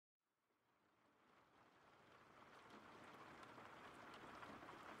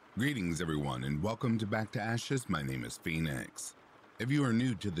Greetings everyone and welcome to Back to Ashes. My name is Phoenix. If you are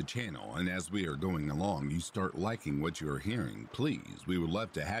new to the channel and as we are going along you start liking what you are hearing, please, we would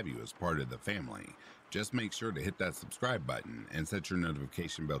love to have you as part of the family. Just make sure to hit that subscribe button and set your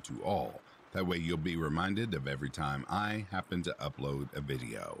notification bell to all. That way you'll be reminded of every time I happen to upload a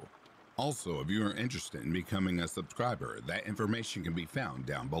video. Also, if you are interested in becoming a subscriber, that information can be found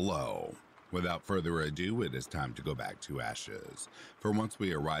down below. Without further ado, it is time to go back to ashes. For once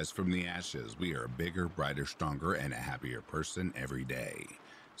we arise from the ashes, we are a bigger, brighter, stronger, and a happier person every day.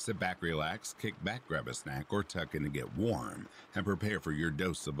 Sit back, relax, kick back, grab a snack, or tuck in to get warm, and prepare for your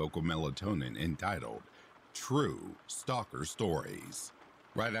dose of vocal melatonin entitled True Stalker Stories.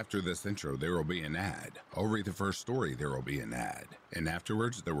 Right after this intro, there will be an ad. I'll read the first story, there will be an ad, and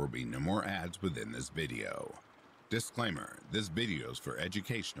afterwards there will be no more ads within this video. Disclaimer, this video is for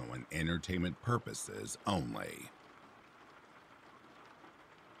educational and entertainment purposes only.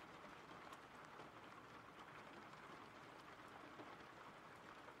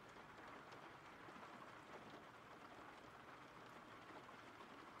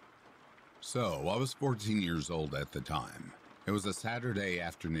 So, I was 14 years old at the time. It was a Saturday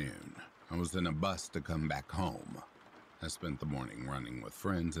afternoon. I was in a bus to come back home. I spent the morning running with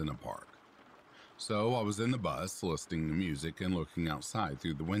friends in a park. So I was in the bus, listening to music and looking outside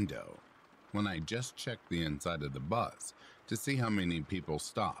through the window, when I just checked the inside of the bus to see how many people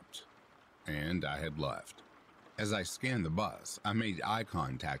stopped, and I had left. As I scanned the bus, I made eye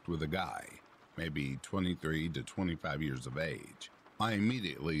contact with a guy, maybe 23 to 25 years of age. I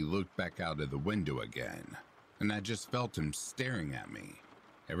immediately looked back out of the window again, and I just felt him staring at me.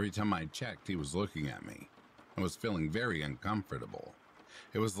 Every time I checked, he was looking at me. I was feeling very uncomfortable.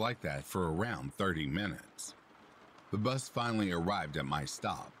 It was like that for around 30 minutes. The bus finally arrived at my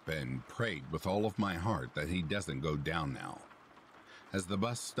stop and prayed with all of my heart that he doesn't go down now. As the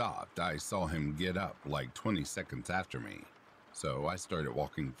bus stopped, I saw him get up like 20 seconds after me, so I started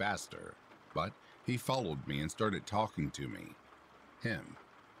walking faster, but he followed me and started talking to me. Him.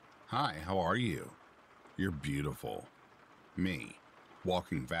 Hi, how are you? You're beautiful. Me.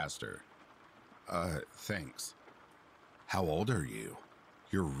 Walking faster. Thanks. How old are you?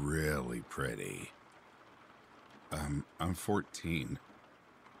 You're really pretty. I'm 14.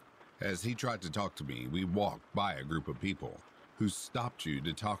 As he tried to talk to me, we walked by a group of people who stopped you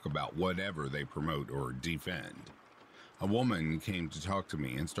to talk about whatever they promote or defend. A woman came to talk to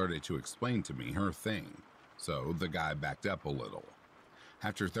me and started to explain to me her thing, so the guy backed up a little.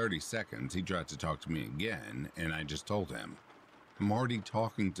 After 30 seconds, he tried to talk to me again, and I just told him, I'm already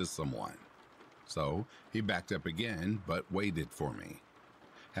talking to someone. So he backed up again, but waited for me.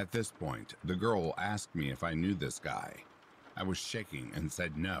 At this point, the girl asked me if I knew this guy. I was shaking and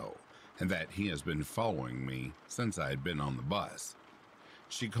said no, and that he has been following me since I had been on the bus.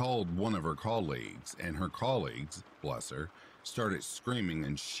 She called one of her colleagues, and her colleagues, bless her, started screaming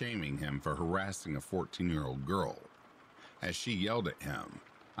and shaming him for harassing a 14-year-old girl. As she yelled at him,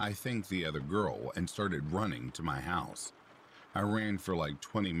 I thanked the other girl and started running to my house. I ran for like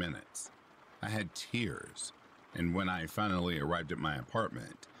 20 minutes. I had tears. And when I finally arrived at my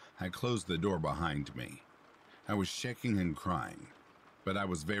apartment, I closed the door behind me. I was shaking and crying, but I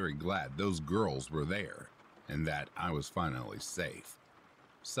was very glad those girls were there and that I was finally safe.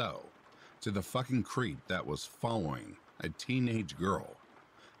 So, to the fucking creep that was following a teenage girl,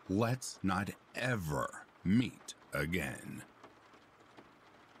 let's not ever meet again.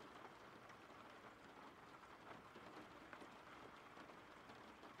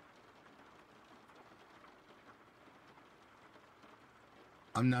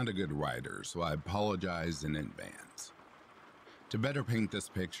 I'm not a good writer, so I apologize in advance. To better paint this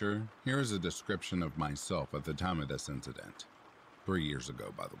picture, here is a description of myself at the time of this incident. 3 years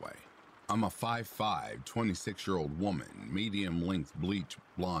ago, by the way. I'm a 5'5", 26-year-old woman, medium-length bleached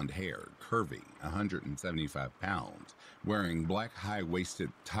blonde hair, curvy, 175 pounds, wearing black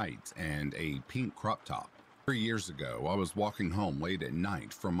high-waisted tights and a pink crop top. 3 years ago, I was walking home late at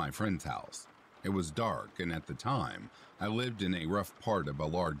night from my friend's house. It was dark, and at the time, I lived in a rough part of a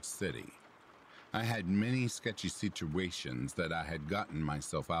large city. I had many sketchy situations that I had gotten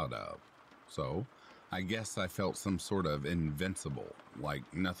myself out of, so I guess I felt some sort of invincible, like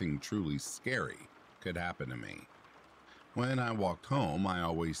nothing truly scary could happen to me. When I walked home, I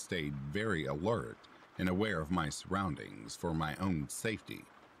always stayed very alert and aware of my surroundings for my own safety,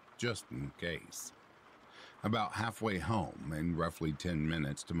 just in case. About halfway home, and roughly 10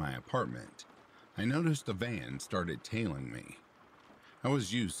 minutes to my apartment, I noticed a van started tailing me. I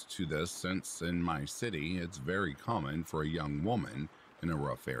was used to this since in my city it's very common for a young woman in a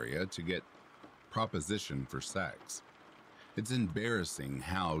rough area to get propositioned for sex. It's embarrassing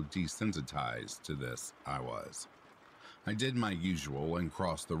how desensitized to this I was. I did my usual and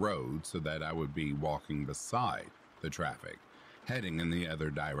crossed the road so that I would be walking beside the traffic, heading in the other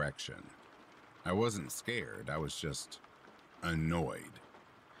direction. I wasn't scared, I was just annoyed.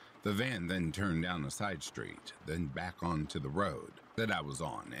 The van then turned down a side street, then back onto the road that I was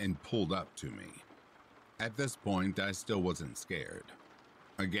on and pulled up to me. At this point, I still wasn't scared.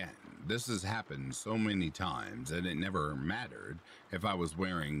 Again, this has happened so many times and it never mattered if I was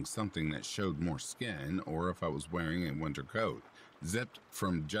wearing something that showed more skin or if I was wearing a winter coat, zipped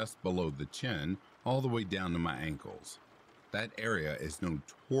from just below the chin all the way down to my ankles. That area is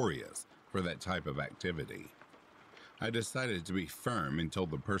notorious for that type of activity. I decided to be firm and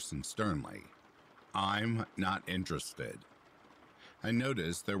told the person sternly, "I'm not interested." I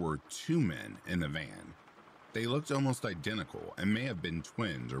noticed there were two men in the van. They looked almost identical and may have been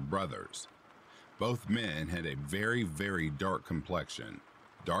twins or brothers. Both men had a very, very dark complexion,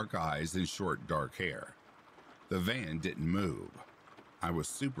 dark eyes and short dark hair. The van didn't move. I was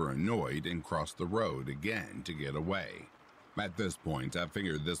super annoyed and crossed the road again to get away. At this point, I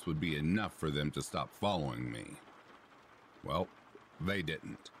figured this would be enough for them to stop following me. Well, they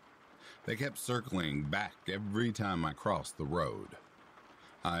didn't. They kept circling back every time I crossed the road.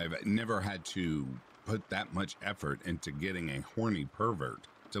 I've never had to put that much effort into getting a horny pervert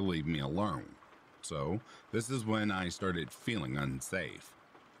to leave me alone. So, this is when I started feeling unsafe.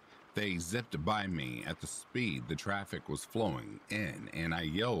 They zipped by me at the speed the traffic was flowing in, and I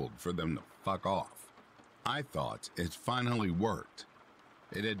yelled for them to fuck off. I thought it finally worked.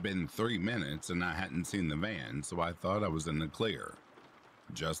 It had been 3 minutes and I hadn't seen the van, so I thought I was in the clear.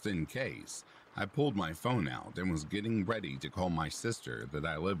 Just in case, I pulled my phone out and was getting ready to call my sister that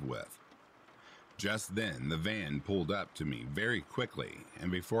I live with. Just then, the van pulled up to me very quickly, and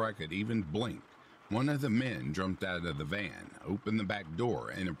before I could even blink, one of the men jumped out of the van, opened the back door,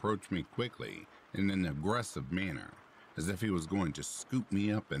 and approached me quickly in an aggressive manner, as if he was going to scoop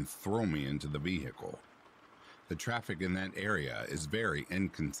me up and throw me into the vehicle. The traffic in that area is very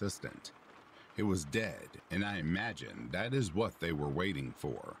inconsistent. It was dead, and I imagine that is what they were waiting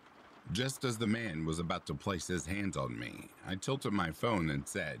for. Just as the man was about to place his hands on me, I tilted my phone and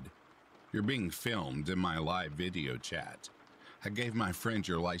said, "You're being filmed in my live video chat. I gave my friend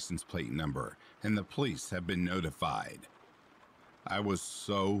your license plate number, and the police have been notified." I was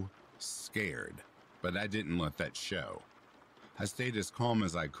so scared, but I didn't let that show. I stayed as calm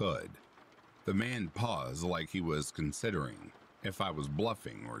as I could. The man paused like he was considering if I was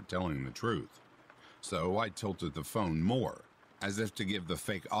bluffing or telling the truth. So I tilted the phone more, as if to give the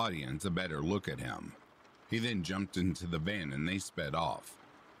fake audience a better look at him. He then jumped into the van and they sped off.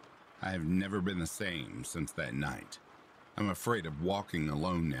 I have never been the same since that night. I'm afraid of walking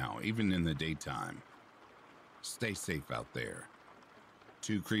alone now, even in the daytime. Stay safe out there.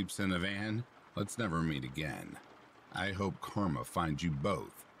 Two creeps in a van? Let's never meet again. I hope karma finds you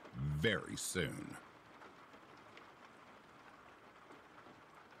both very soon.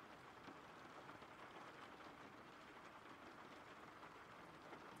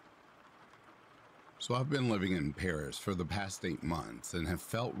 So I've been living in Paris for the past 8 months and have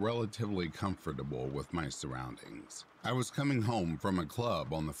felt relatively comfortable with my surroundings. I was coming home from a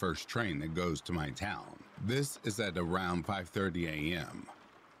club on the first train that goes to my town. This is at around 5:30 a.m.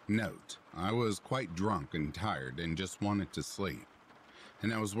 Note, I was quite drunk and tired and just wanted to sleep,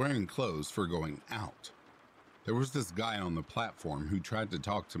 and I was wearing clothes for going out. There was this guy on the platform who tried to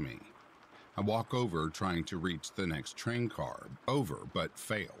talk to me. I walk over trying to reach the next train car, but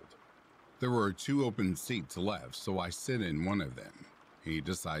failed. There were 2 open seats left, so I sit in one of them. He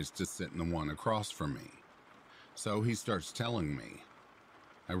decides to sit in the one across from me. So he starts telling me,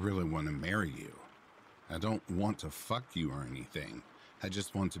 "I really want to marry you. I don't want to fuck you or anything. I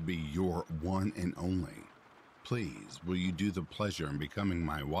just want to be your one and only. Please, will you do the pleasure in becoming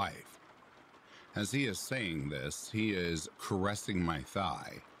my wife?" As he is saying this, he is caressing my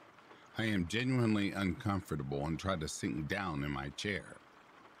thigh. I am genuinely uncomfortable and try to sink down in my chair.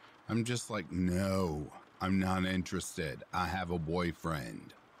 I'm just like, "No, I'm not interested. I have a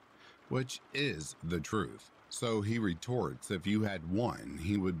boyfriend." Which is the truth. So he retorts if you had one,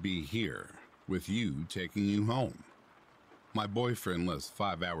 he would be here, with you taking you home. My boyfriend lives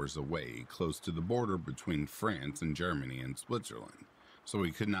 5 hours away, close to the border between France and Germany and Switzerland, so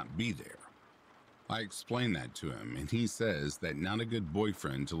he could not be there. I explain that to him, and he says that not a good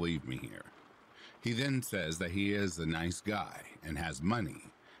boyfriend to leave me here. He then says that he is a nice guy and has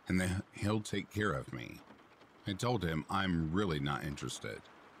money, and that he'll take care of me. I told him I'm really not interested.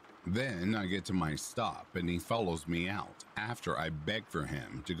 Then I get to my stop and he follows me out after I beg for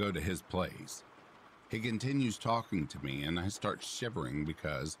him to go to his place. He continues talking to me and I start shivering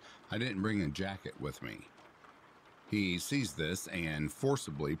because I didn't bring a jacket with me. He sees this and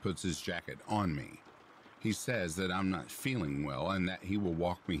forcibly puts his jacket on me. He says that I'm not feeling well and that he will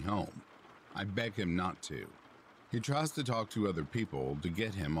walk me home. I beg him not to. He tries to talk to other people to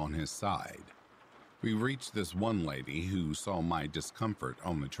get him on his side. We reach this one lady who saw my discomfort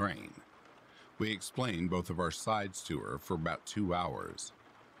on the train. We explained both of our sides to her for about 2 hours.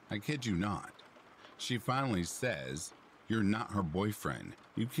 I kid you not. She finally says, "You're not her boyfriend.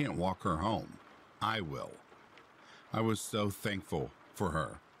 You can't walk her home. I will." I was so thankful for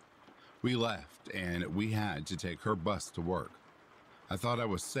her. We left and we had to take her bus to work. I thought I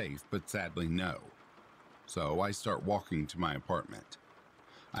was safe, but sadly no. So I start walking to my apartment.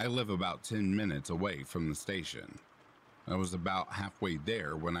 I live about 10 minutes away from the station. I was about halfway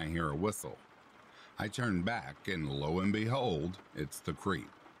there when I hear a whistle. I turn back and lo and behold, it's the creep.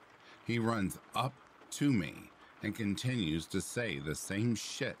 He runs up to me and continues to say the same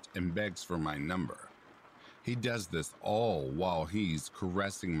shit and begs for my number. He does this all while he's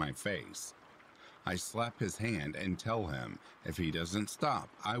caressing my face. I slap his hand and tell him if he doesn't stop,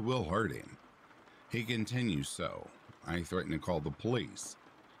 I will hurt him. He continues so. I threaten to call the police.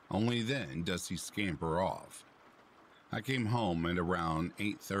 Only then does he scamper off. I came home at around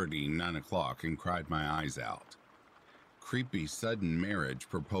 8:30, 9 o'clock and cried my eyes out. Creepy sudden marriage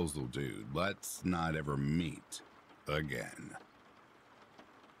proposal dude. Let's not ever meet again.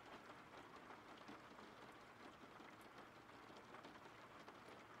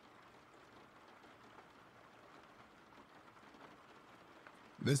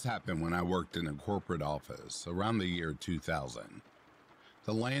 This happened when I worked in a corporate office around the year 2000.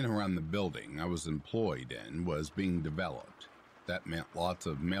 The land around the building I was employed in was being developed. That meant lots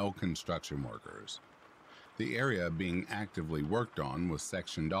of male construction workers. The area being actively worked on was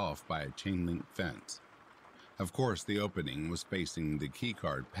sectioned off by a chain link fence. Of course, the opening was facing the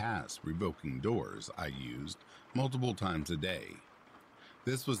keycard pass revoking doors I used multiple times a day.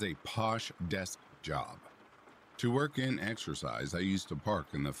 This was a posh desk job. To work and exercise, I used to park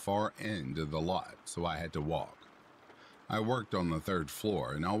in the far end of the lot, so I had to walk. I worked on the 3rd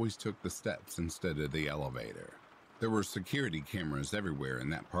floor and always took the steps instead of the elevator. There were security cameras everywhere in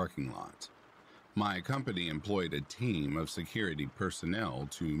that parking lot. My company employed a team of security personnel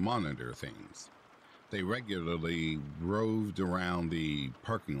to monitor things. They regularly roved around the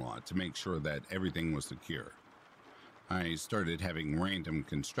parking lot to make sure that everything was secure. I started having random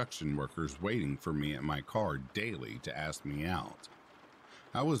construction workers waiting for me at my car daily to ask me out.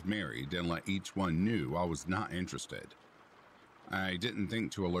 I was married and let each one knew I was not interested. I didn't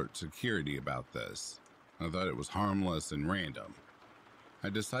think to alert security about this. I thought it was harmless and random. I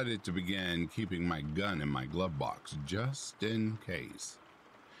decided to begin keeping my gun in my glove box just in case.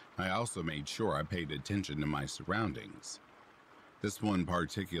 I also made sure I paid attention to my surroundings. This one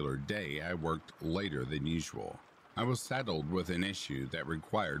particular day, I worked later than usual. I was saddled with an issue that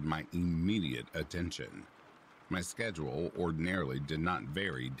required my immediate attention. My schedule ordinarily did not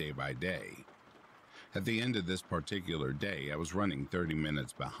vary day by day. At the end of this particular day, I was running 30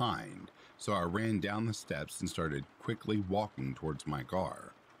 minutes behind, so I ran down the steps and started quickly walking towards my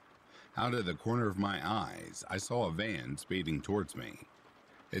car. Out of the corner of my eyes, I saw a van speeding towards me.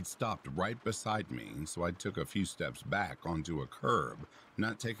 It stopped right beside me, so I took a few steps back onto a curb,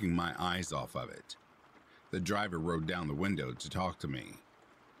 not taking my eyes off of it. The driver rolled down the window to talk to me.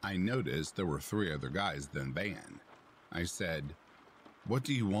 I noticed there were 3 other guys in the van. I said, "What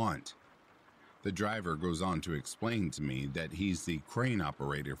do you want?" The driver goes on to explain to me that he's the crane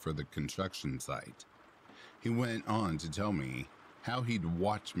operator for the construction site. He went on to tell me how he'd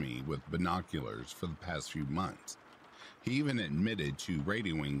watched me with binoculars for the past few months. He even admitted to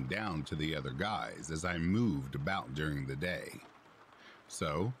radioing down to the other guys as I moved about during the day.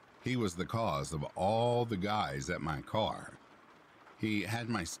 So, he was the cause of all the guys at my car. He had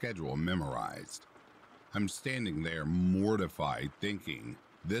my schedule memorized. I'm standing there mortified thinking,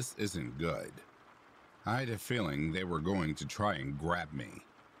 this isn't good. I had a feeling they were going to try and grab me.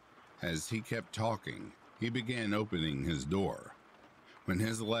 As he kept talking, he began opening his door. When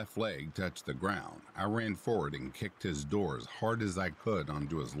his left leg touched the ground, I ran forward and kicked his door as hard as I could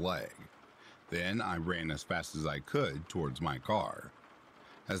onto his leg. Then I ran as fast as I could towards my car.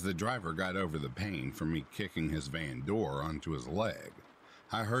 As the driver got over the pain from me kicking his van door onto his leg,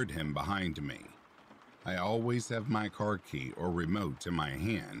 I heard him behind me. I always have my car key or remote in my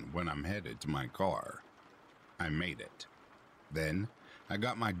hand when I'm headed to my car. I made it. Then, I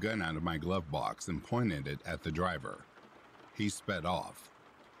got my gun out of my glove box and pointed it at the driver. He sped off.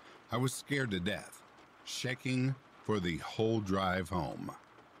 I was scared to death, shaking for the whole drive home.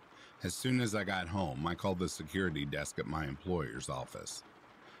 As soon as I got home, I called the security desk at my employer's office.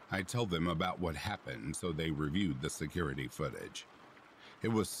 I told them about what happened, so they reviewed the security footage. It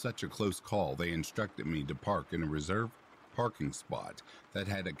was such a close call, they instructed me to park in a reserved parking spot that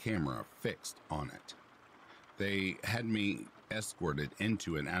had a camera fixed on it. They had me escorted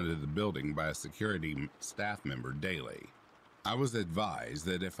into and out of the building by a security staff member daily. I was advised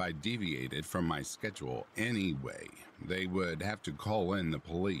that if I deviated from my schedule anyway, they would have to call in the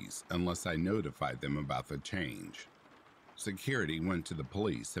police unless I notified them about the change. Security went to the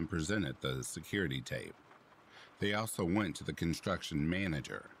police and presented the security tape. They also went to the construction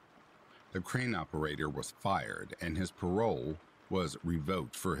manager. The crane operator was fired and his parole was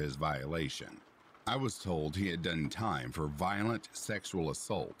revoked for his violation. I was told he had done time for violent sexual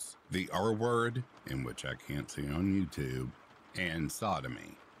assaults, the R word, in which I can't see on YouTube, and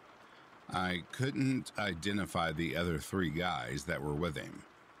sodomy. I couldn't identify the other 3 guys that were with him.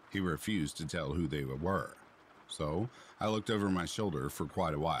 He refused to tell who they were. So I looked over my shoulder for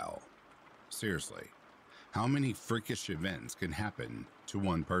quite a while. Seriously, how many freakish events can happen to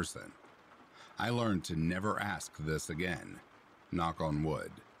one person? I learned to never ask this again. Knock on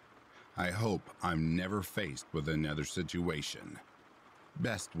wood. I hope I'm never faced with another situation.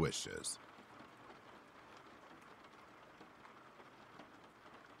 Best wishes.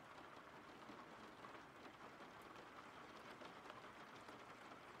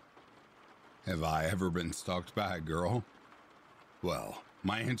 Have I ever been stalked by a girl? Well,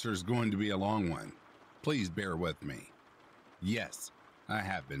 my answer is going to be a long one. Please bear with me. Yes, I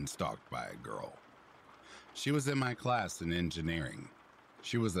have been stalked by a girl. She was in my class in engineering.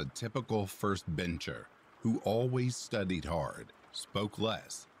 She was a typical first bencher who always studied hard, spoke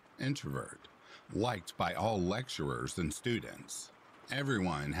less, introvert, liked by all lecturers and students.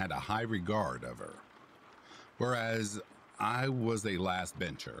 Everyone had a high regard of her. Whereas I was a last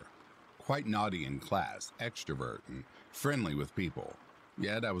bencher, quite naughty in class, extrovert, and friendly with people.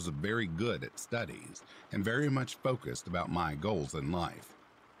 Yet I was very good at studies and very much focused about my goals in life.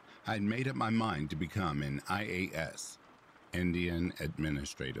 I had made up my mind to become an IAS, Indian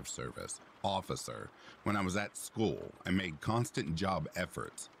Administrative Service, officer when I was at school and made constant job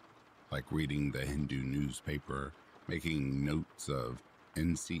efforts, like reading the Hindu newspaper, making notes of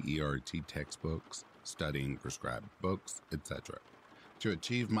NCERT textbooks, studying prescribed books, etc., to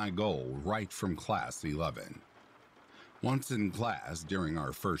achieve my goal right from class 11. Once in class during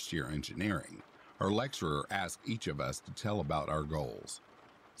our first year engineering, our lecturer asked each of us to tell about our goals.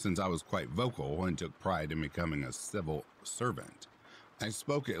 Since I was quite vocal and took pride in becoming a civil servant, I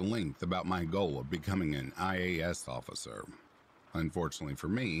spoke at length about my goal of becoming an IAS officer. Unfortunately for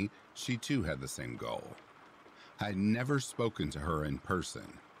me, she too had the same goal. I had never spoken to her in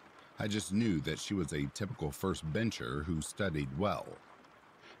person. I just knew that she was a typical first bencher who studied well.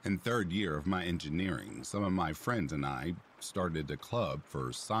 In third year of my engineering, some of my friends and I started a club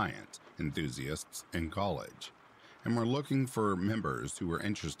for science enthusiasts in college, and were looking for members who were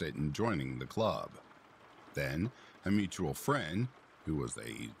interested in joining the club. Then, a mutual friend, who was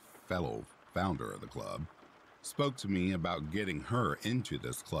a fellow founder of the club, spoke to me about getting her into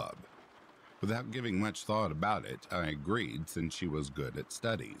this club. Without giving much thought about it, I agreed since she was good at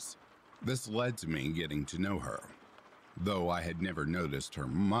studies. This led to me getting to know her. Though I had never noticed her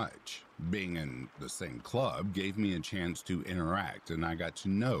much, being in the same club gave me a chance to interact, and I got to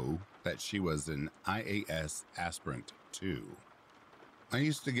know that she was an IAS aspirant too. I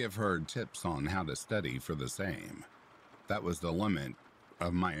used to give her tips on how to study for the same. That was the limit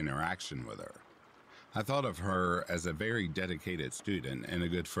of my interaction with her. I thought of her as a very dedicated student and a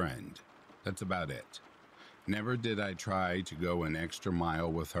good friend. That's about it. Never did I try to go an extra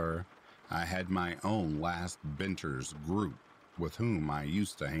mile with her. I had my own last benchers group with whom I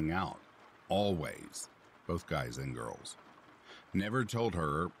used to hang out, always, both guys and girls. Never told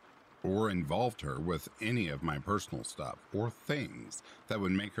her or involved her with any of my personal stuff or things that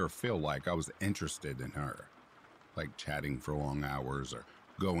would make her feel like I was interested in her, like chatting for long hours or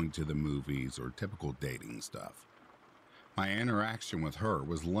going to the movies or typical dating stuff. My interaction with her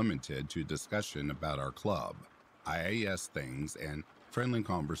was limited to discussion about our club, IAS things, and friendly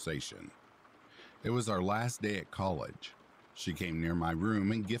conversation. It was our last day at college. She came near my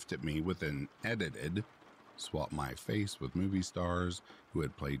room and gifted me with an edited, swap my face with movie stars who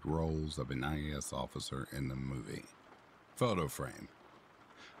had played roles of an IAS officer in the movie, photo frame.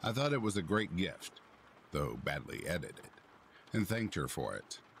 I thought it was a great gift, though badly edited, and thanked her for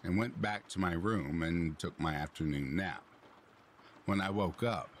it, and went back to my room and took my afternoon nap. When I woke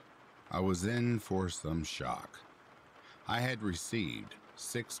up, I was in for some shock. I had received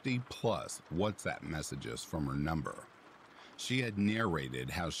 60 plus WhatsApp messages from her number. She had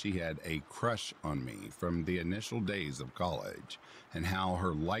narrated how she had a crush on me from the initial days of college and how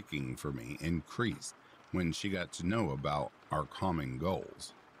her liking for me increased when she got to know about our common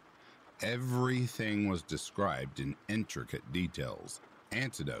goals. Everything was described in intricate details,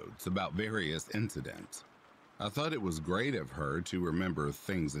 anecdotes about various incidents. I thought it was great of her to remember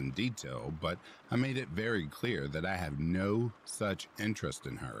things in detail, but I made it very clear that I have no such interest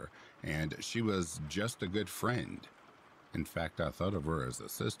in her, and she was just a good friend. In fact, I thought of her as a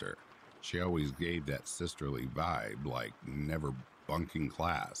sister. She always gave that sisterly vibe, like never bunking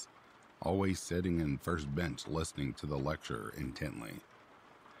class, always sitting in first bench listening to the lecturer intently.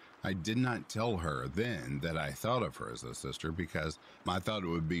 I did not tell her then that I thought of her as a sister because I thought it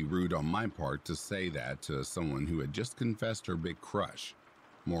would be rude on my part to say that to someone who had just confessed her big crush.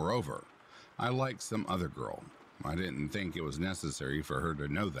 Moreover, I liked some other girl. I didn't think it was necessary for her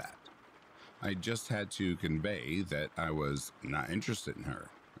to know that. I just had to convey that I was not interested in her,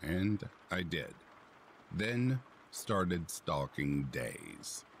 and I did. Then started stalking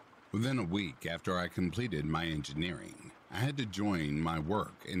days. Within a week after I completed my engineering, I had to join my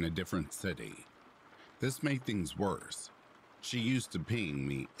work in a different city. This made things worse. She used to ping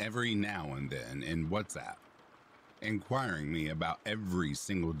me every now and then in WhatsApp, inquiring me about every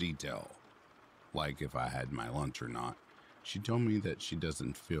single detail, like if I had my lunch or not. She told me that she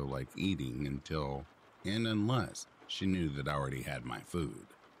doesn't feel like eating until and unless she knew that I already had my food.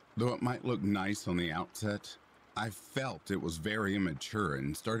 Though it might look nice on the outset, I felt it was very immature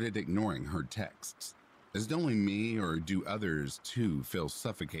and started ignoring her texts. Is it only me, or do others too feel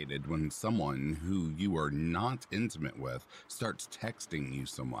suffocated when someone who you are not intimate with starts texting you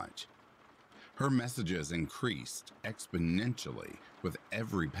so much? Her messages increased exponentially with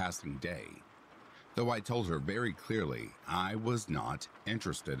every passing day. Though I told her very clearly I was not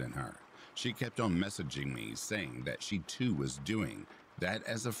interested in her, she kept on messaging me saying that she too was doing that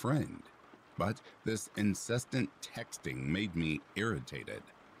as a friend. But this incessant texting made me irritated.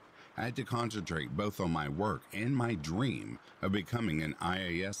 I had to concentrate both on my work and my dream of becoming an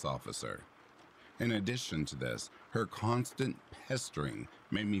IAS officer. In addition to this, her constant pestering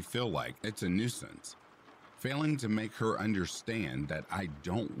made me feel like it's a nuisance. Failing to make her understand that I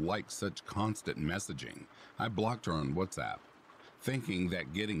don't like such constant messaging, I blocked her on WhatsApp, thinking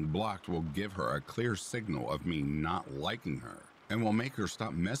that getting blocked will give her a clear signal of me not liking her and will make her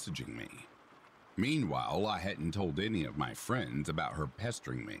stop messaging me. Meanwhile, I hadn't told any of my friends about her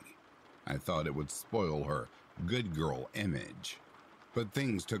pestering me. I thought it would spoil her good girl image. But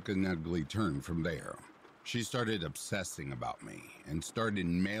things took an ugly turn from there. She started obsessing about me and started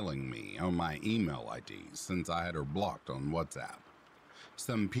mailing me on my email ID since I had her blocked on WhatsApp.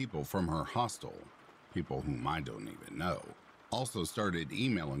 Some people from her hostel, people whom I don't even know, also started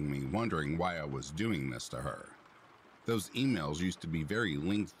emailing me wondering why I was doing this to her. Those emails used to be very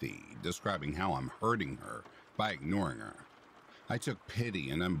lengthy, describing how I'm hurting her by ignoring her. I took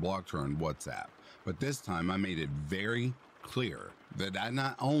pity and unblocked her on WhatsApp, but this time I made it very clear that I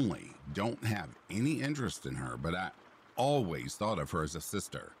not only don't have any interest in her, but I always thought of her as a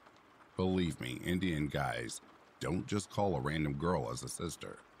sister. Believe me, Indian guys don't just call a random girl as a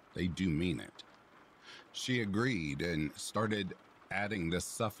sister. They do mean it. She agreed and started adding the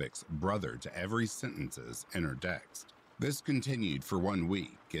suffix brother to every sentences in her text. This continued for 1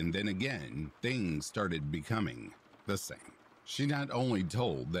 week, and then again, things started becoming the same. She not only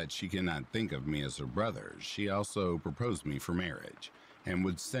told that she cannot think of me as her brother, she also proposed me for marriage and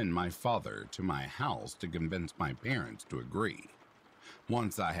would send my father to my house to convince my parents to agree,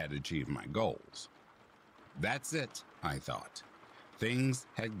 once I had achieved my goals. That's it, I thought. Things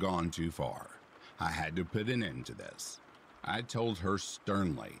had gone too far. I had to put an end to this. I told her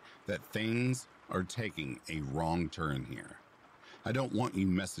sternly that things are taking a wrong turn here. I don't want you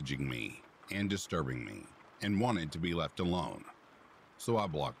messaging me and disturbing me, and wanted to be left alone. So I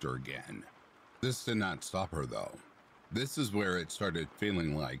blocked her again. This did not stop her though. This is where it started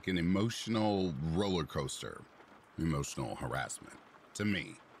feeling like an emotional roller coaster, emotional harassment, to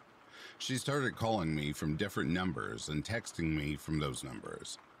me. She started calling me from different numbers and texting me from those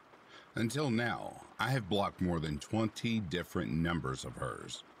numbers. Until now, I have blocked more than 20 different numbers of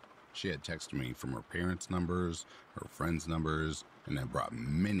hers. She had texted me from her parents' numbers, her friends' numbers, and had brought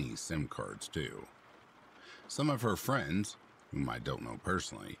many SIM cards too. Some of her friends, whom I don't know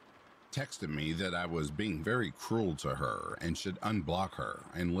personally, texted me that I was being very cruel to her and should unblock her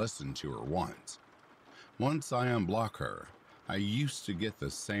and listen to her once. Once I unblock her, I used to get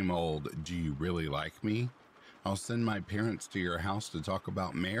the same old, "Do you really like me? I'll send my parents to your house to talk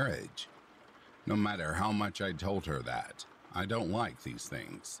about marriage." No matter how much I told her that, I don't like these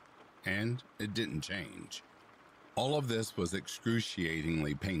things, and it didn't change. All of this was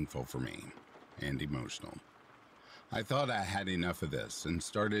excruciatingly painful for me and emotional. I thought I had enough of this and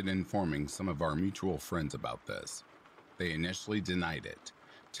started informing some of our mutual friends about this. They initially denied it,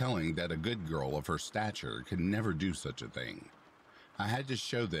 telling that a good girl of her stature could never do such a thing. I had to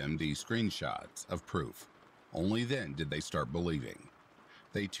show them the screenshots of proof. Only then did they start believing.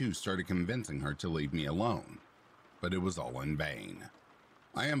 They too started convincing her to leave me alone, but it was all in vain.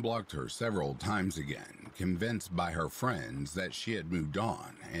 I unblocked her several times again, convinced by her friends that she had moved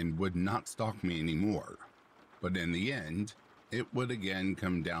on and would not stalk me anymore. But in the end, it would again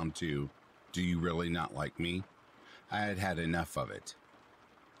come down to, do you really not like me? I had had enough of it.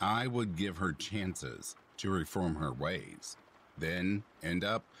 I would give her chances to reform her ways, then end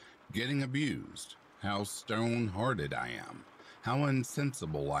up getting abused. How stone-hearted I am, how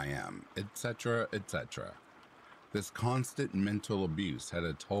insensible I am, etc., etc. This constant mental abuse had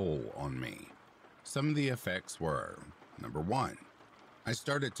a toll on me. Some of the effects were, number 1, I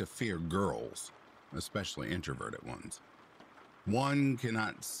started to fear girls, especially introverted ones. One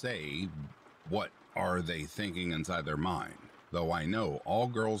cannot say what are they thinking inside their mind. Though I know all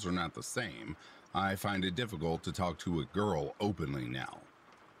girls are not the same, I find it difficult to talk to a girl openly now.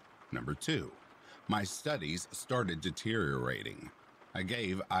 Number 2, my studies started deteriorating. I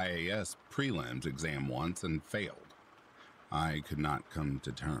gave IAS prelims exam once and failed. I could not come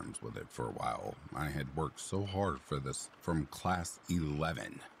to terms with it for a while. I had worked so hard for this from class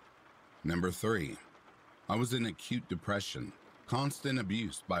 11. Number 3, I was in acute depression, constant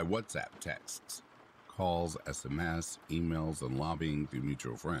abuse by WhatsApp texts. Calls, SMS, emails, and lobbying through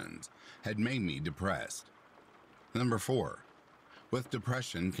mutual friends had made me depressed. Number 4, with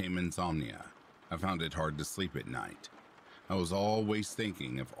depression came insomnia. I found it hard to sleep at night. I was always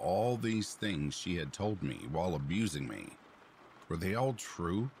thinking of all these things she had told me while abusing me. Were they all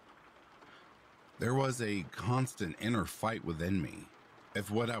true? There was a constant inner fight within me, if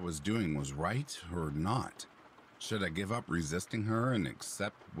what I was doing was right or not. Should I give up resisting her and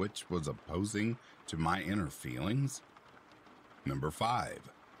accept which was opposing to my inner feelings? Number 5,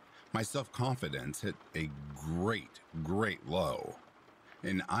 my self-confidence hit a great low.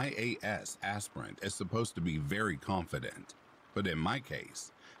 An IAS aspirant is supposed to be very confident, but in my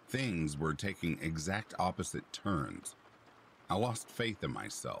case, things were taking exact opposite turns. I lost faith in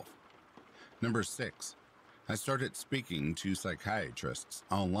myself. Number 6, I started speaking to psychiatrists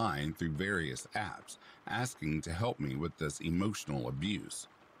online through various apps, asking to help me with this emotional abuse.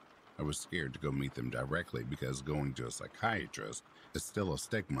 I was scared to go meet them directly because going to a psychiatrist is still a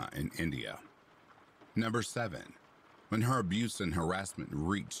stigma in India. Number 7, when her abuse and harassment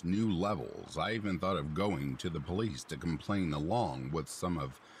reached new levels, I even thought of going to the police to complain along with some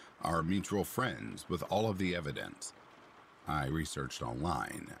of our mutual friends with all of the evidence. I researched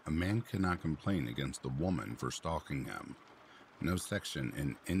online. A man cannot complain against a woman for stalking him. No section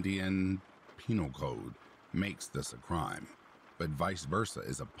in Indian Penal Code makes this a crime, but vice versa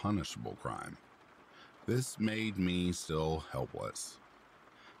is a punishable crime. This made me still helpless.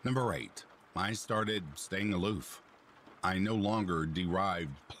 Number 8, I started staying aloof. I no longer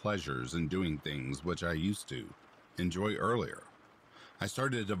derived pleasures in doing things which I used to enjoy earlier. I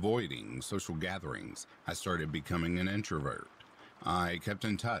started avoiding social gatherings. I started becoming an introvert. I kept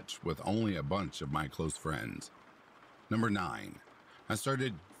in touch with only a bunch of my close friends. Number 9, I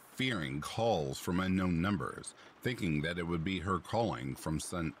started fearing calls from unknown numbers, thinking that it would be her calling from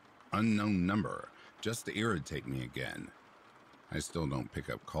some unknown number just to irritate me again. I still don't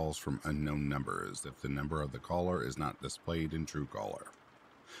pick up calls from unknown numbers if the number of the caller is not displayed in Truecaller.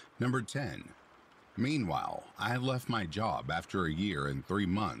 Number 10, meanwhile, I left my job after a year and 3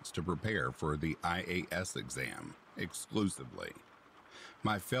 months to prepare for the IAS exam exclusively.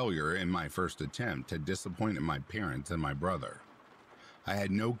 My failure in my first attempt had disappointed my parents and my brother. I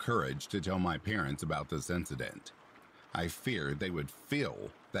had no courage to tell my parents about this incident. I feared they would feel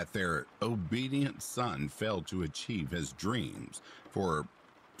that their obedient son failed to achieve his dreams for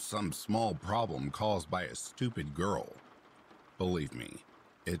some small problem caused by a stupid girl. Believe me,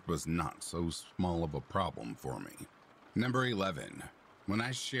 it was not so small of a problem for me. Number 11. When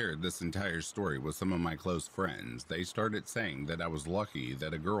I shared this entire story with some of my close friends, they started saying that I was lucky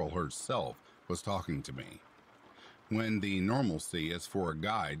that a girl herself was talking to me, when the normalcy is for a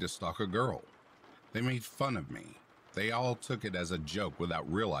guy to stalk a girl. They made fun of me. They all took it as a joke without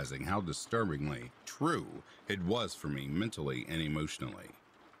realizing how disturbingly true it was for me mentally and emotionally.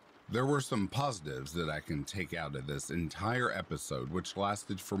 There were some positives that I can take out of this entire episode, which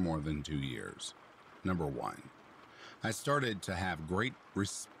lasted for more than 2 years. Number 1, I started to have great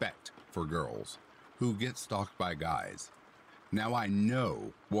respect for girls who get stalked by guys. Now I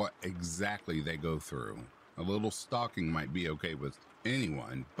know what exactly they go through. A little stalking might be okay with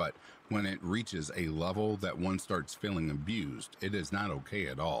anyone, but when it reaches a level that one starts feeling abused, it is not okay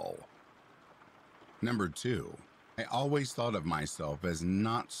at all. Number 2, I always thought of myself as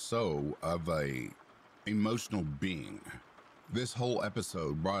not so of a emotional being. This whole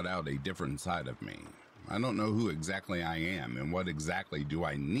episode brought out a different side of me. I don't know who exactly I am and what exactly do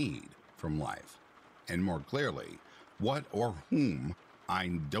I need from life. And more clearly, what or whom I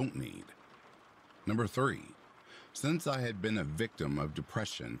don't need. Number 3, since I had been a victim of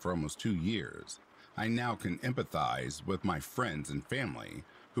depression for almost 2 years, I now can empathize with my friends and family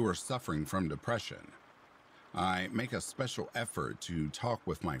who are suffering from depression. I make a special effort to talk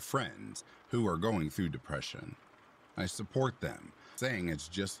with my friends who are going through depression. I support them, saying it's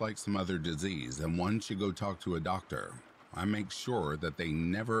just like some other disease and one should go talk to a doctor. I make sure that they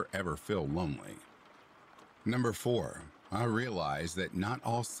never ever feel lonely. Number 4, I realize that not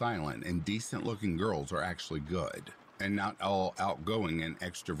all silent and decent looking girls are actually good, and not all outgoing and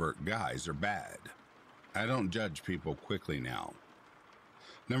extrovert guys are bad. I don't judge people quickly now.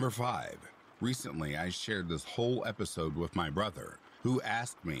 Number 5, recently I shared this whole episode with my brother, who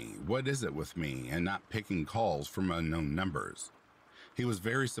asked me what is it with me and not picking calls from unknown numbers. He was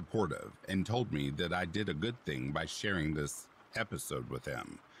very supportive and told me that I did a good thing by sharing this episode with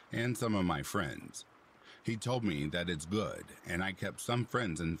him and some of my friends. He told me that it's good, and I kept some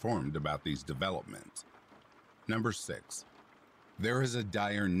friends informed about these developments. Number 6, there is a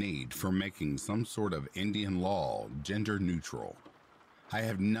dire need for making some sort of Indian law gender neutral. I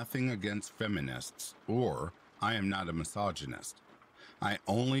have nothing against feminists, or I am not a misogynist. I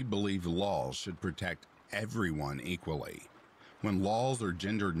only believe laws should protect everyone equally. When laws are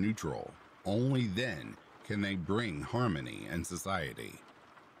gender neutral, only then can they bring harmony in society.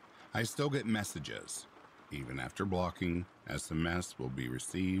 I still get messages. Even after blocking, SMS will be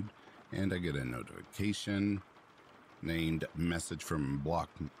received, and I get a notification named message from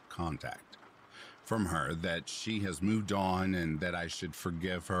blocked contact from her that she has moved on and that I should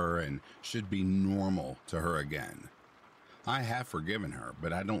forgive her and should be normal to her again. I have forgiven her,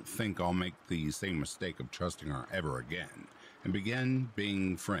 but I don't think I'll make the same mistake of trusting her ever again and begin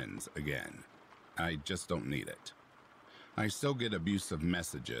being friends again. I just don't need it. I still get abusive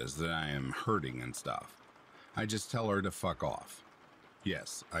messages that I am hurting and stuff. I just tell her to fuck off.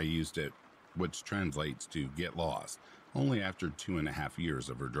 Yes, I used it, which translates to get lost, only after 2.5 years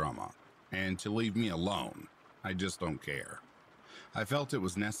of her drama, and to leave me alone. I just don't care. I felt it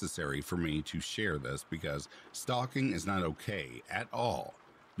was necessary for me to share this because stalking is not okay at all,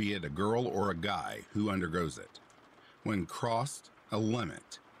 be it a girl or a guy who undergoes it. When crossed a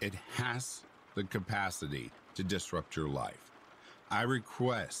limit, it has the capacity to disrupt your life. I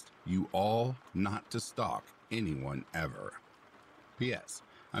request you all not to stalk anyone ever. P.S.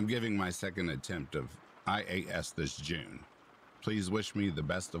 I'm giving my second attempt of IAS this June. Please wish me the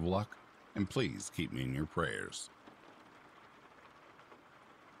best of luck, and please keep me in your prayers.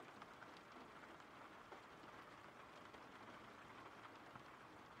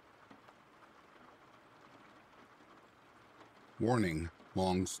 Warning,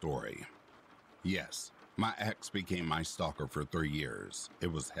 long story. Yes, my ex became my stalker for 3 years.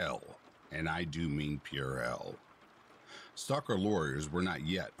 It was hell, and I do mean pure hell. Stalker lawyers were not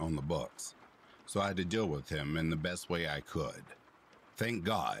yet on the books, so I had to deal with him in the best way I could. Thank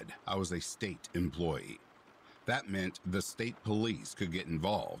God I was a state employee. That meant the state police could get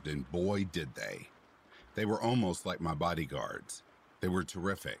involved, and boy did they. They were almost like my bodyguards. They were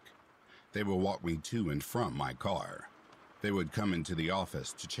terrific. They would walk me to and from my car. They would come into the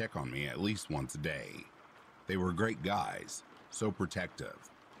office to check on me at least once a day. They were great guys, so protective,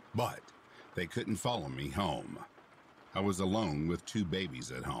 but they couldn't follow me home. I was alone with 2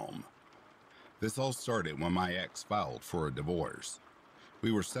 babies at home. This all started when my ex filed for a divorce.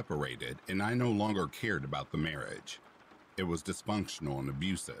 We were separated, and I no longer cared about the marriage. It was dysfunctional and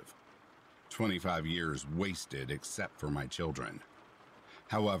abusive. 25 years wasted except for my children.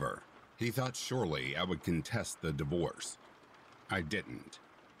 However, he thought surely I would contest the divorce. I didn't.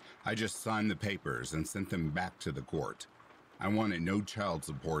 I just signed the papers and sent them back to the court. I wanted no child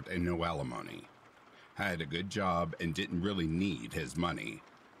support and no alimony. I had a good job and didn't really need his money.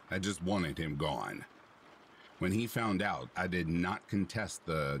 I just wanted him gone. When he found out I did not contest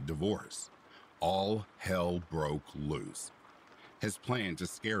the divorce, all hell broke loose. His plan to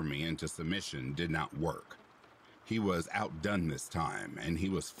scare me into submission did not work. He was outdone this time, and he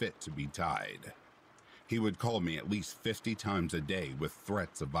was fit to be tied. He would call me at least 50 times a day with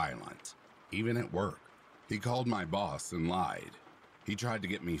threats of violence, even at work. He called my boss and lied. He tried to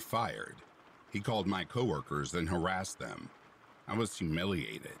get me fired. He called my coworkers and harassed them. I was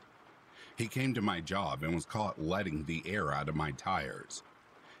humiliated. He came to my job and was caught letting the air out of my tires.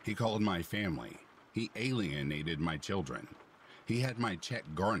 He called my family. He alienated my children. He had my check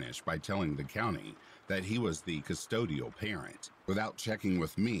garnished by telling the county that he was the custodial parent without checking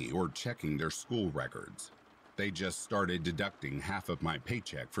with me or checking their school records. They just started deducting half of my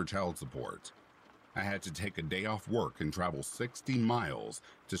paycheck for child support. I had to take a day off work and travel 60 miles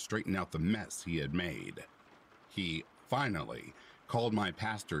to straighten out the mess he had made. He finally called my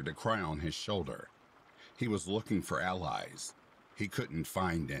pastor to cry on his shoulder. He was looking for allies. He couldn't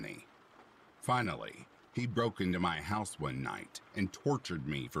find any. Finally, he broke into my house one night and tortured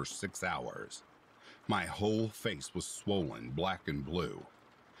me for 6 hours. My whole face was swollen, black and blue.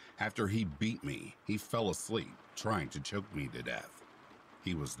 After he beat me, he fell asleep, trying to choke me to death.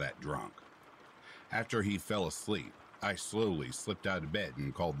 He was that drunk. After he fell asleep, I slowly slipped out of bed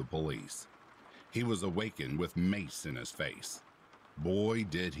and called the police. He was awakened with mace in his face. Boy,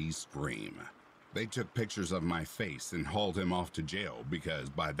 did he scream. They took pictures of my face and hauled him off to jail because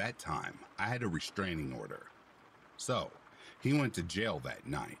by that time, I had a restraining order. So, he went to jail that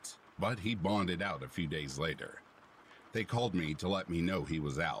night, but he bonded out a few days later. They called me to let me know he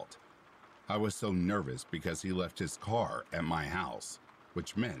was out. I was so nervous because he left his car at my house,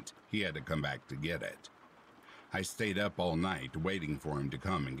 which meant he had to come back to get it. I stayed up all night waiting for him to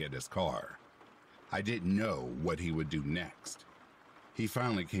come and get his car. I didn't know what he would do next. He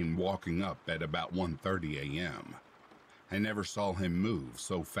finally came walking up at about 1:30 a.m. I never saw him move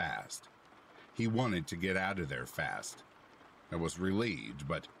so fast. He wanted to get out of there fast. I was relieved,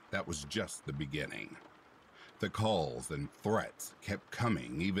 but that was just the beginning. The calls and threats kept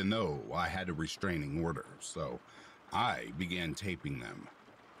coming even though I had a restraining order, so I began taping them.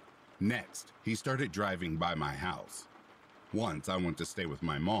 Next, he started driving by my house. Once I went to stay with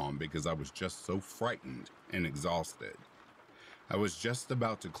my mom because I was just so frightened and exhausted. I was just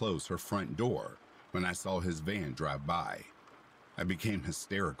about to close her front door when I saw his van drive by. I became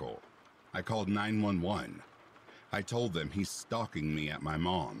hysterical. I called 911. I told them he's stalking me at my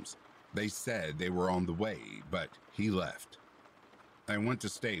mom's. They said they were on the way, but he left. I went to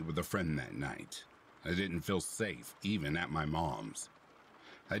stay with a friend that night. I didn't feel safe even at my mom's.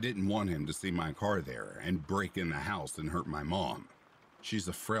 I didn't want him to see my car there and break in the house and hurt my mom. She's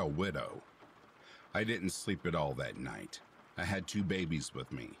a frail widow. I didn't sleep at all that night. I had 2 babies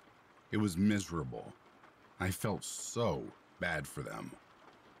with me. It was miserable. I felt so bad for them.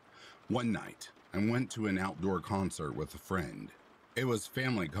 One night, I went to an outdoor concert with a friend. It was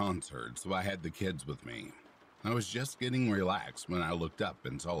family concert, so I had the kids with me. I was just getting relaxed when I looked up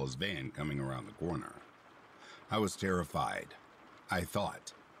and saw his van coming around the corner. I was terrified. I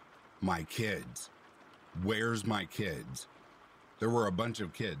thought, my kids. Where's my kids? There were a bunch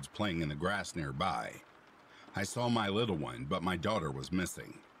of kids playing in the grass nearby. I saw my little one, but my daughter was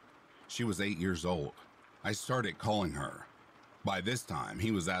missing. She was 8 years old. I started calling her. By this time,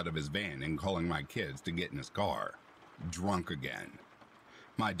 he was out of his van and calling my kids to get in his car, drunk again.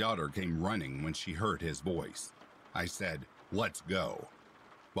 My daughter came running when she heard his voice. I said, "Let's go."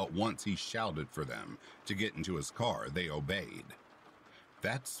 But once he shouted for them to get into his car, they obeyed.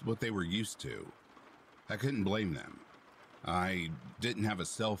 That's what they were used to. I couldn't blame them. I didn't have a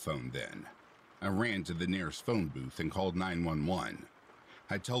cell phone then. I ran to the nearest phone booth and called 911.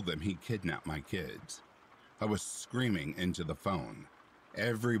 I told them he kidnapped my kids. I was screaming into the phone.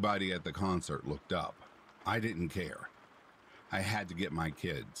 Everybody at the concert looked up. I didn't care. I had to get my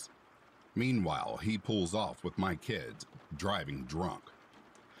kids. Meanwhile, he pulls off with my kids, driving drunk.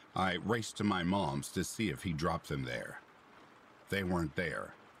 I raced to my mom's to see if he dropped them there. They weren't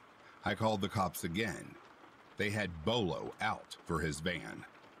there. I called the cops again. They had Bolo out for his van.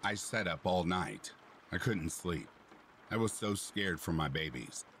 I sat up all night. I couldn't sleep. I was so scared for my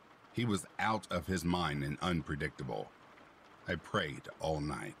babies. He was out of his mind and unpredictable. I prayed all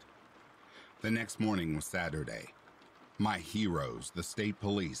night. The next morning was Saturday. My heroes, the state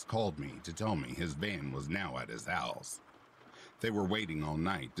police, called me to tell me his van was now at his house. They were waiting all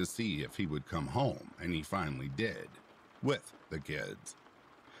night to see if he would come home, and he finally did, with the kids.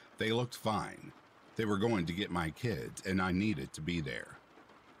 They looked fine. They were going to get my kids, and I needed to be there.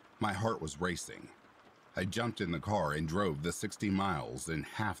 My heart was racing. I jumped in the car and drove the 60 miles in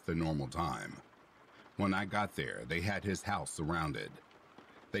half the normal time. When I got there, they had his house surrounded.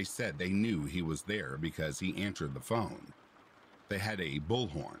 They said they knew he was there because he answered the phone. They had a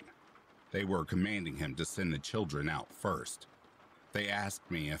bullhorn. They were commanding him to send the children out first. They asked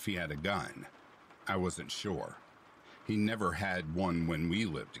me if he had a gun. I wasn't sure. He never had one when we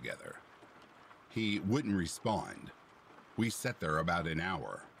lived together. He wouldn't respond. We sat there about an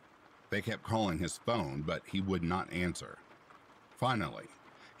hour. They kept calling his phone, but he would not answer. Finally,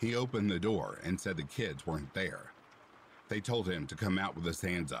 He opened the door and said the kids weren't there. They told him to come out with his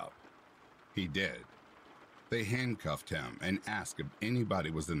hands up. He did. They handcuffed him and asked if anybody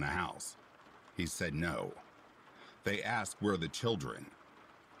was in the house. He said no. They asked where the children.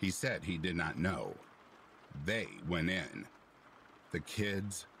 He said he did not know. They went in. The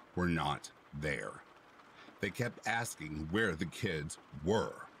kids were not there. They kept asking where the kids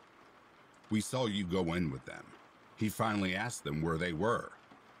were. We saw you go in with them. He finally asked them where they were.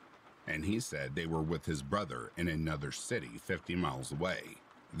 And he said they were with his brother in another city 50 miles away.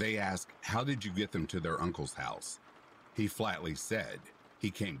 They asked, how did you get them to their uncle's house? He flatly said he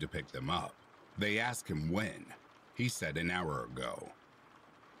came to pick them up. They asked him when. He said an hour ago.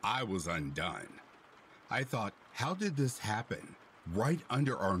 I was undone. I thought, how did this happen? Right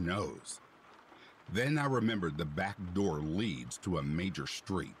under our nose. Then I remembered the back door leads to a major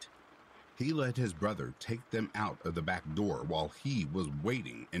street. He let his brother take them out of the back door while he was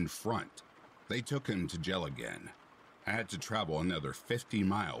waiting in front. They took him to jail again. I had to travel another 50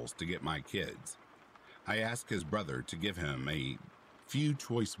 miles to get my kids. I asked his brother to give him a few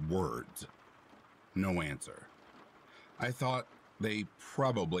choice words. No answer. I thought they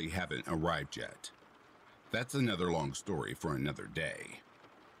probably haven't arrived yet. That's another long story for another day.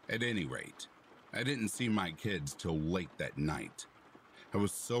 At any rate, I didn't see my kids till late that night. I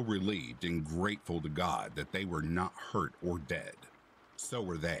was so relieved and grateful to God that they were not hurt or dead. So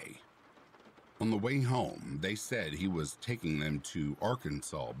were they. On the way home, they said he was taking them to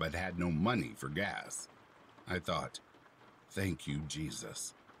Arkansas but had no money for gas. I thought, thank you,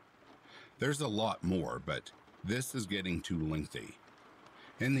 Jesus. There's a lot more, but this is getting too lengthy.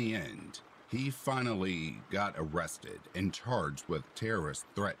 In the end, he finally got arrested and charged with terrorist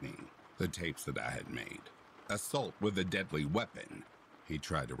threatening, the tapes that I had made, assault with a deadly weapon. He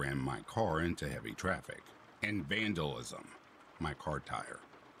tried to ram my car into heavy traffic, and vandalism, my car tire.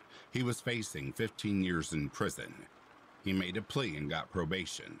 He was facing 15 years in prison. He made a plea and got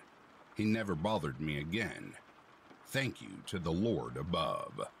probation. He never bothered me again. Thank you to the Lord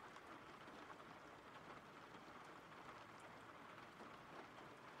above.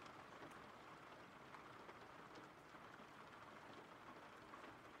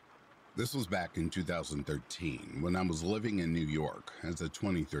 This was back in 2013 when I was living in New York as a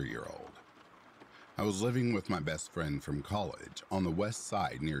 23-year-old. I was living with my best friend from college on the west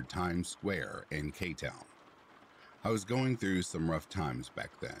side near Times Square in K-Town. I was going through some rough times back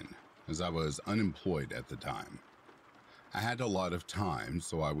then, as I was unemployed at the time. I had a lot of time,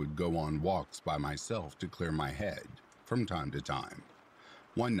 so I would go on walks by myself to clear my head from time to time.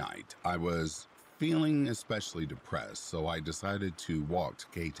 One night, I was feeling especially depressed, so I decided to walk to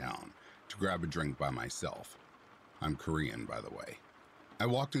K-Town to grab a drink by myself. I'm Korean, by the way. I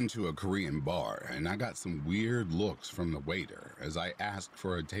walked into a Korean bar and I got some weird looks from the waiter as I asked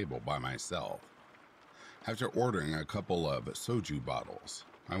for a table by myself. After ordering a couple of soju bottles,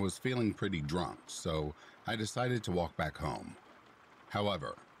 I was feeling pretty drunk, so I decided to walk back home.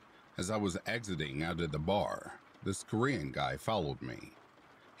 However, as I was exiting out of the bar, this Korean guy followed me.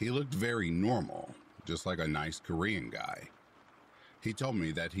 He looked very normal, just like a nice Korean guy. He told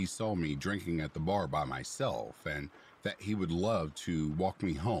me that he saw me drinking at the bar by myself and that he would love to walk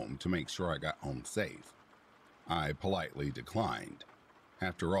me home to make sure I got home safe. I politely declined.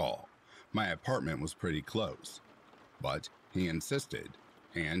 After all, my apartment was pretty close. But he insisted,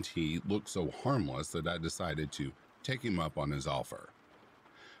 and he looked so harmless that I decided to take him up on his offer.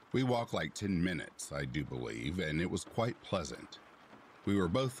 We walked like 10 minutes, I do believe, and it was quite pleasant. We were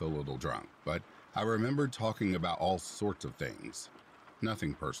both a little drunk, but I remembered talking about all sorts of things.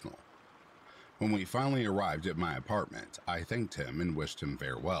 Nothing personal. When we finally arrived at my apartment, I thanked him and wished him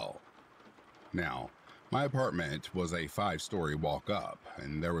farewell. Now, my apartment was a 5-story walk up,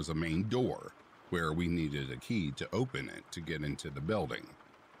 and there was a main door where we needed a key to open it to get into the building.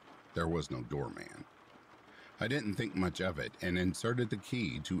 There was no doorman. I didn't think much of it and inserted the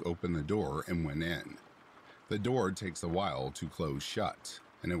key to open the door and went in. The door takes a while to close shut,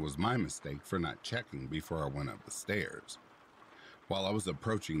 and it was my mistake for not checking before I went up the stairs. While I was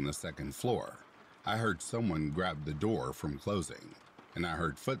approaching the second floor, I heard someone grab the door from closing, and I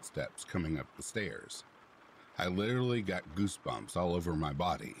heard footsteps coming up the stairs. I literally got goosebumps all over my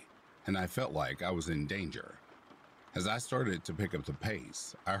body, and I felt like I was in danger. As I started to pick up the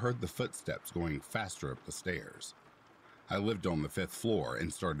pace, I heard the footsteps going faster up the stairs. I lived on the 5th floor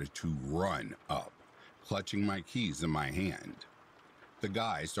and started to run up, clutching my keys in my hand. The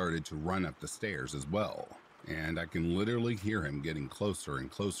guy started to run up the stairs as well, and I can literally hear him getting closer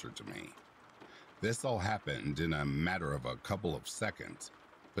and closer to me. This all happened in a matter of a couple of seconds,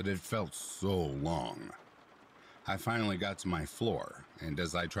 but it felt so long. I finally got to my floor, and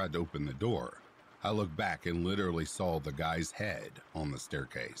as I tried to open the door, I looked back and literally saw the guy's head on the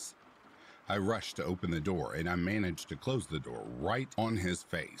staircase. I rushed to open the door, and I managed to close the door right on his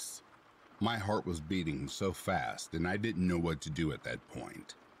face. My heart was beating so fast, and I didn't know what to do at that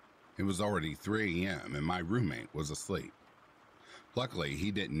point. It was already 3 a.m., and my roommate was asleep. Luckily, he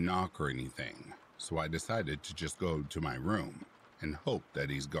didn't knock or anything, so I decided to just go to my room and hope that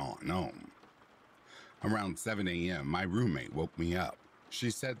he's gone home. Around 7 a.m., my roommate woke me up. She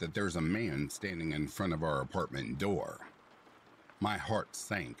said that there's a man standing in front of our apartment door. My heart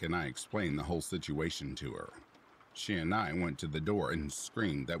sank, and I explained the whole situation to her. She and I went to the door and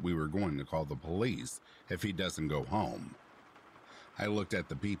screamed that we were going to call the police if he doesn't go home. I looked at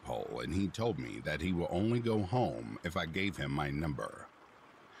the peephole, and he told me that he will only go home if I gave him my number.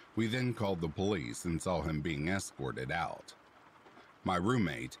 We then called the police and saw him being escorted out. My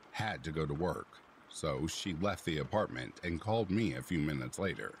roommate had to go to work, so she left the apartment and called me a few minutes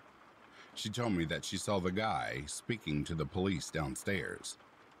later. She told me that she saw the guy speaking to the police downstairs.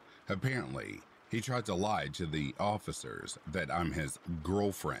 Apparently, he tried to lie to the officers that I'm his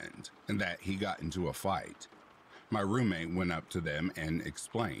girlfriend and that he got into a fight. My roommate went up to them and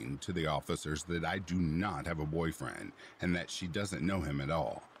explained to the officers that I do not have a boyfriend and that she doesn't know him at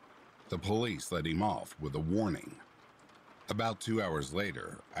all. The police let him off with a warning. About 2 hours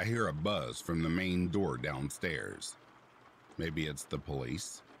later, I hear a buzz from the main door downstairs. Maybe it's the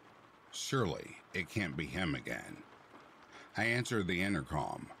police? Surely it can't be him again. I answered the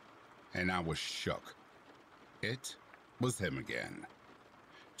intercom, and I was shook. It was him again.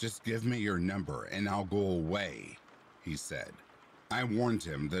 "Just give me your number and I'll go away," he said. I warned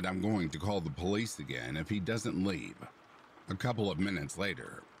him that I'm going to call the police again if he doesn't leave. A couple of minutes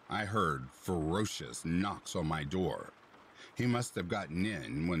later, I heard ferocious knocks on my door. He must have gotten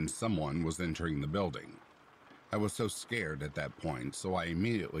in when someone was entering the building. I was so scared at that point, so I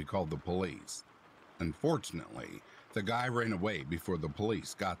immediately called the police. Unfortunately, the guy ran away before the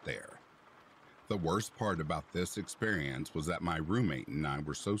police got there. The worst part about this experience was that my roommate and I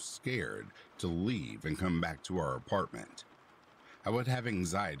were so scared to leave and come back to our apartment. I would have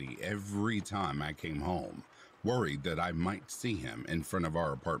anxiety every time I came home, worried that I might see him in front of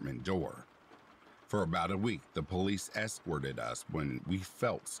our apartment door. For about a week, the police escorted us when we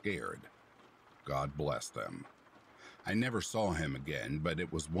felt scared. God bless them. I never saw him again, but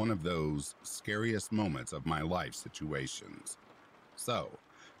it was one of those scariest moments of my life situations. So,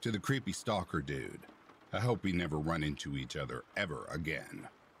 to the creepy stalker dude, I hope we never run into each other ever again.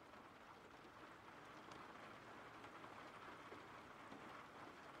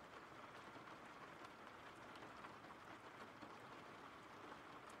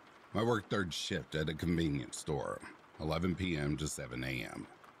 I worked third shift at a convenience store, 11 p.m. to 7 a.m.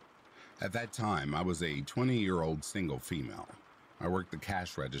 At that time, I was a 20-year-old single female. I worked the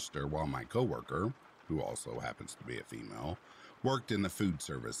cash register while my coworker, who also happens to be a female, worked in the food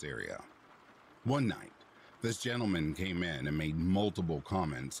service area. One night, this gentleman came in and made multiple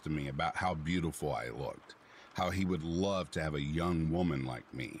comments to me about how beautiful I looked, how he would love to have a young woman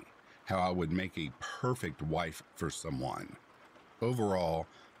like me, how I would make a perfect wife for someone. Overall,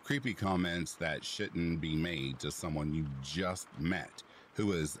 creepy comments that shouldn't be made to someone you just met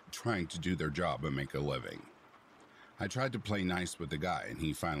who is trying to do their job and make a living. I tried to play nice with the guy and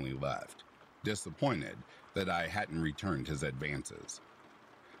he finally left, disappointed that I hadn't returned his advances.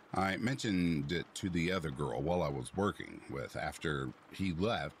 I mentioned it to the other girl while I was working with after he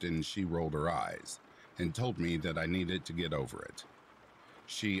left, and she rolled her eyes and told me that I needed to get over it.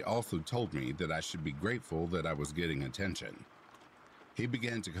 She also told me that I should be grateful that I was getting attention. He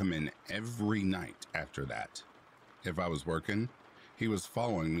began to come in every night after that. If I was working, he was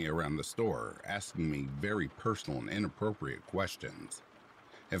following me around the store, asking me very personal and inappropriate questions.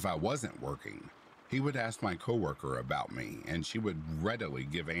 If I wasn't working, he would ask my coworker about me, and she would readily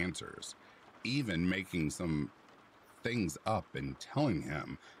give answers, even making some things up and telling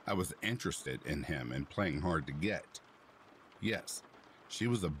him I was interested in him and playing hard to get. Yes, she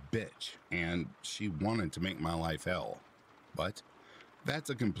was a bitch, and she wanted to make my life hell. But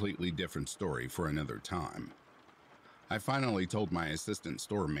that's a completely different story for another time. I finally told my assistant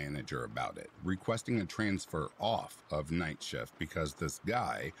store manager about it, requesting a transfer off of night shift because this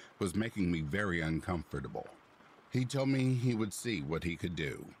guy was making me very uncomfortable. He told me he would see what he could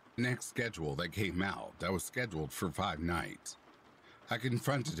do. Next schedule that came out, I was scheduled for 5 nights. I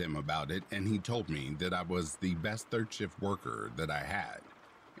confronted him about it, and he told me that I was the best third shift worker that I had,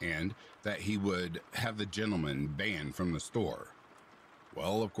 and that he would have the gentleman banned from the store.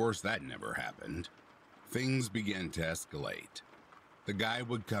 Well, of course that never happened. Things began to escalate. The guy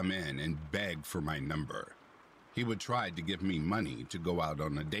would come in and beg for my number. He would try to give me money to go out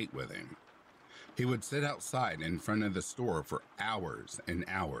on a date with him. He would sit outside in front of the store for hours and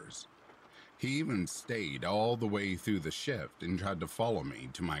hours. He even stayed all the way through the shift and tried to follow me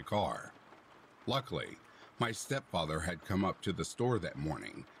to my car. Luckily, my stepfather had come up to the store that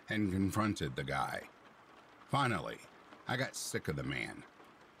morning and confronted the guy. Finally, I got sick of the man.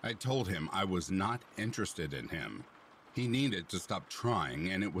 I told him I was not interested in him. He needed to stop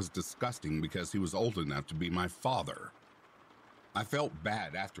trying, and it was disgusting because he was old enough to be my father. I felt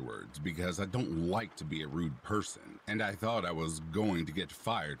bad afterwards because I don't like to be a rude person, and I thought I was going to get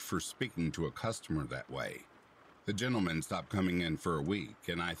fired for speaking to a customer that way. The gentleman stopped coming in for a week,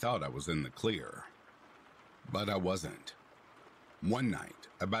 and I thought I was in the clear. But I wasn't. One night,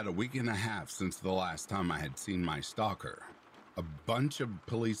 about a week and a half since the last time I had seen my stalker, a bunch of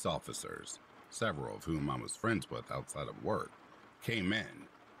police officers, several of whom I was friends with outside of work, came in.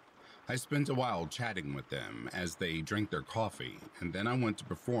 I spent a while chatting with them as they drank their coffee, and then I went to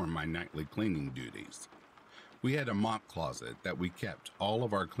perform my nightly cleaning duties. We had a mop closet that we kept all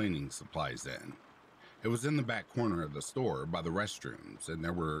of our cleaning supplies in. It was in the back corner of the store by the restrooms, and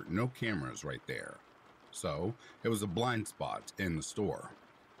there were no cameras right there. So, it was a blind spot in the store.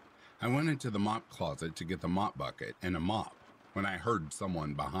 I went into the mop closet to get the mop bucket and a mop when I heard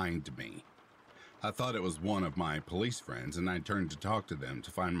someone behind me. I thought it was one of my police friends, and I turned to talk to them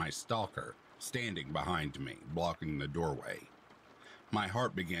to find my stalker standing behind me, blocking the doorway. My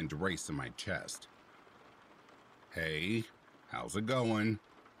heart began to race in my chest. "Hey, how's it going?"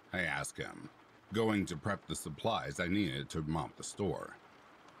 I asked him, going to prep the supplies I needed to mop the store.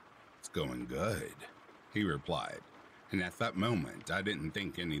 "It's going good," he replied, and at that moment I didn't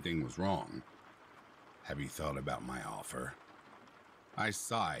think anything was wrong. "Have you thought about my offer?" I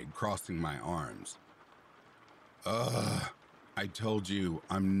sighed, crossing my arms. I told you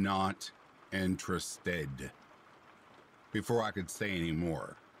I'm not interested." Before I could say any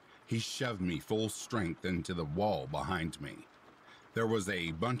more, he shoved me full strength into the wall behind me. There was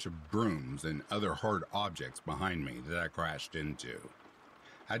a bunch of brooms and other hard objects behind me that I crashed into.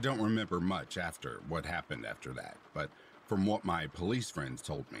 I don't remember much after what happened after that, but from what my police friends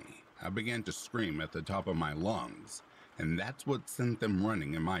told me, I began to scream at the top of my lungs, and that's what sent them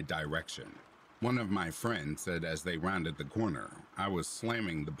running in my direction. One of my friends said as they rounded the corner, I was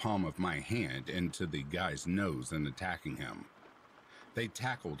slamming the palm of my hand into the guy's nose and attacking him. They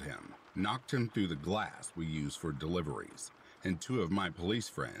tackled him, knocked him through the glass we use for deliveries, and two of my police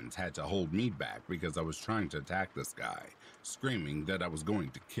friends had to hold me back because I was trying to attack this guy, screaming that I was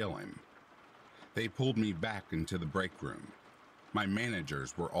going to kill him. They pulled me back into the break room. My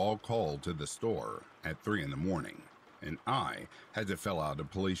managers were all called to the store at 3 a.m, and I had to fill out a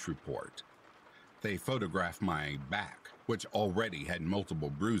police report. They photographed my back, which already had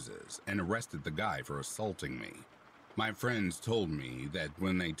multiple bruises, and arrested the guy for assaulting me. My friends told me that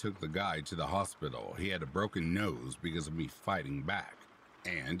when they took the guy to the hospital, he had a broken nose because of me fighting back,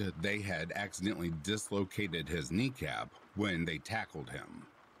 and they had accidentally dislocated his kneecap when they tackled him.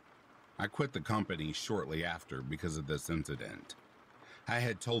 I quit the company shortly after because of this incident. I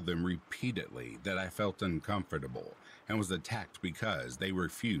had told them repeatedly that I felt uncomfortable and was attacked because they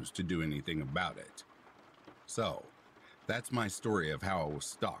refused to do anything about it. So, that's my story of how I was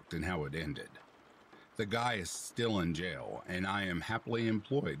stalked and how it ended. The guy is still in jail, and I am happily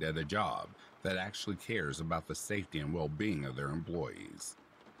employed at a job that actually cares about the safety and well-being of their employees.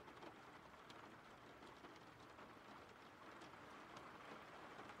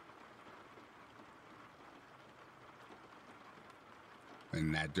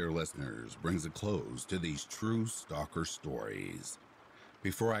 And that, dear listeners, brings a close to these true stalker stories.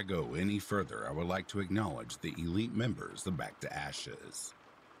 Before I go any further, I would like to acknowledge the elite members of Back to Ashes.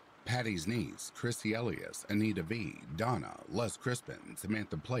 Patty's niece, Chrissy Elias, Anita V, Donna, Les Crispin,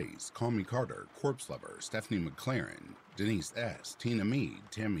 Samantha Place, Call Me Carter, Corpse Lover, Stephanie McLaren, Denise S, Tina Mead,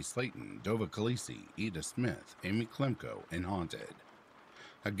 Tammy Slayton, Dova Khaleesi, Ida Smith, Amy Klemko, and Haunted.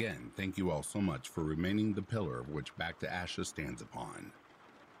 Again, thank you all so much for remaining the pillar of which Back to Ashes stands upon.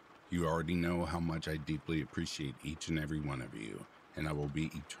 You already know how much I deeply appreciate each and every one of you, and I will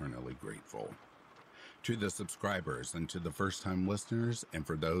be eternally grateful. To the subscribers and to the first-time listeners, and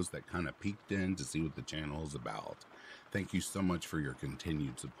for those that kind of peeked in to see what the channel is about, thank you so much for your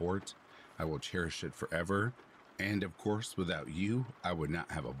continued support. I will cherish it forever, and of course, without you, I would not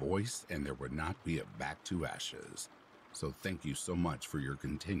have a voice, and there would not be a Back to Ashes. So thank you so much for your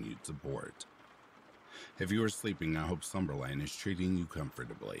continued support. If you are sleeping, I hope Slumberland is treating you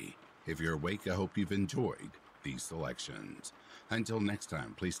comfortably. If you're awake, I hope you've enjoyed these selections. Until next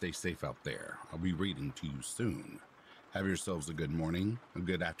time, please stay safe out there. I'll be reading to you soon. Have yourselves a good morning, a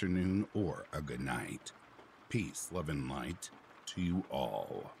good afternoon, or a good night. Peace, love, and light to you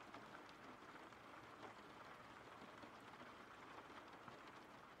all.